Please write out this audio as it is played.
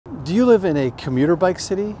Do you live in a commuter bike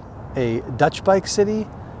city, a Dutch bike city,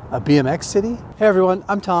 a BMX city? Hey everyone,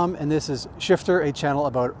 I'm Tom and this is Shifter, a channel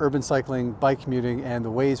about urban cycling, bike commuting, and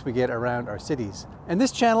the ways we get around our cities. And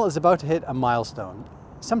this channel is about to hit a milestone.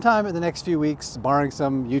 Sometime in the next few weeks, barring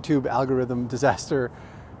some YouTube algorithm disaster,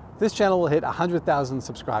 this channel will hit 100,000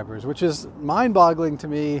 subscribers, which is mind-boggling to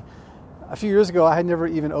me. A few years ago, I had never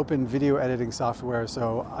even opened video editing software,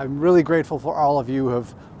 so I'm really grateful for all of you who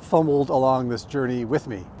have fumbled along this journey with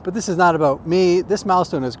me. But this is not about me. This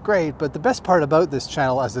milestone is great, but the best part about this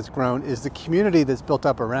channel as it's grown is the community that's built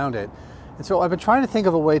up around it. And so I've been trying to think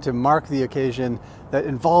of a way to mark the occasion that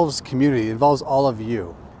involves community, involves all of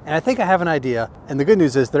you. And I think I have an idea, and the good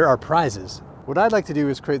news is there are prizes. What I'd like to do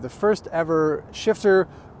is create the first ever Shifter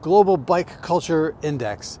Global Bike Culture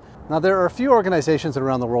Index. Now, there are a few organizations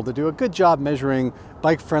around the world that do a good job measuring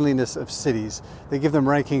bike friendliness of cities. They give them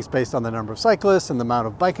rankings based on the number of cyclists and the amount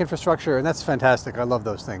of bike infrastructure, and that's fantastic. I love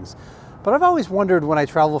those things. But I've always wondered when I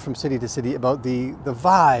travel from city to city about the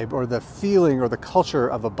vibe or the feeling or the culture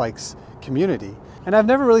of a bike's community. And I've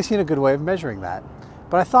never really seen a good way of measuring that.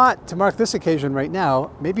 But I thought to mark this occasion right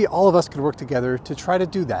now, maybe all of us could work together to try to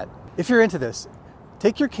do that. If you're into this,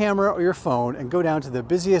 take your camera or your phone and go down to the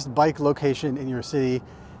busiest bike location in your city.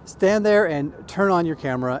 Stand there and turn on your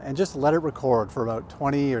camera and just let it record for about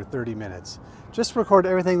 20 or 30 minutes. Just record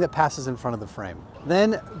everything that passes in front of the frame.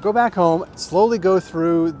 Then go back home, slowly go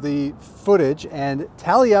through the footage and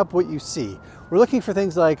tally up what you see. We're looking for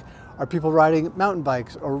things like, are people riding mountain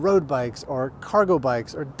bikes or road bikes or cargo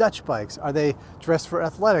bikes or Dutch bikes? Are they dressed for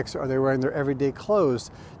athletics? Are they wearing their everyday clothes?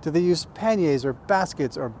 Do they use panniers or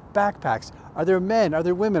baskets or backpacks? Are there men? Are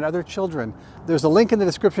there women? Are there children? There's a link in the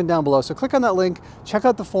description down below. So click on that link, check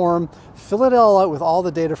out the forum, fill it all out with all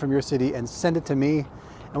the data from your city and send it to me.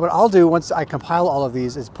 And what I'll do once I compile all of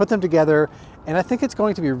these is put them together. And I think it's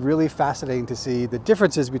going to be really fascinating to see the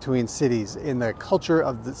differences between cities in the culture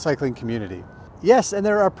of the cycling community. Yes, and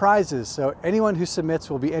there are prizes, so anyone who submits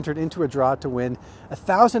will be entered into a draw to win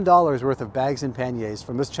 $1,000 worth of bags and panniers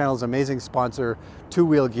from this channel's amazing sponsor, Two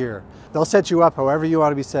Wheel Gear. They'll set you up however you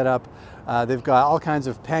want to be set up. They've got all kinds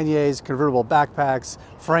of panniers, convertible backpacks,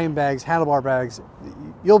 frame bags, handlebar bags.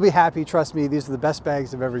 You'll be happy, trust me, these are the best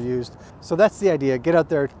bags I've ever used. So that's the idea, get out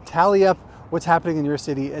there, tally up what's happening in your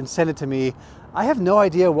city and send it to me. I have no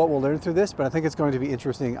idea what we'll learn through this, but I think it's going to be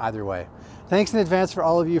interesting either way. Thanks in advance for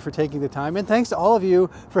all of you for taking the time, and thanks to all of you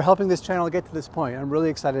for helping this channel get to this point. I'm really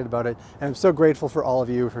excited about it, and I'm so grateful for all of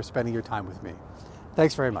you for spending your time with me.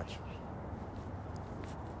 Thanks very much.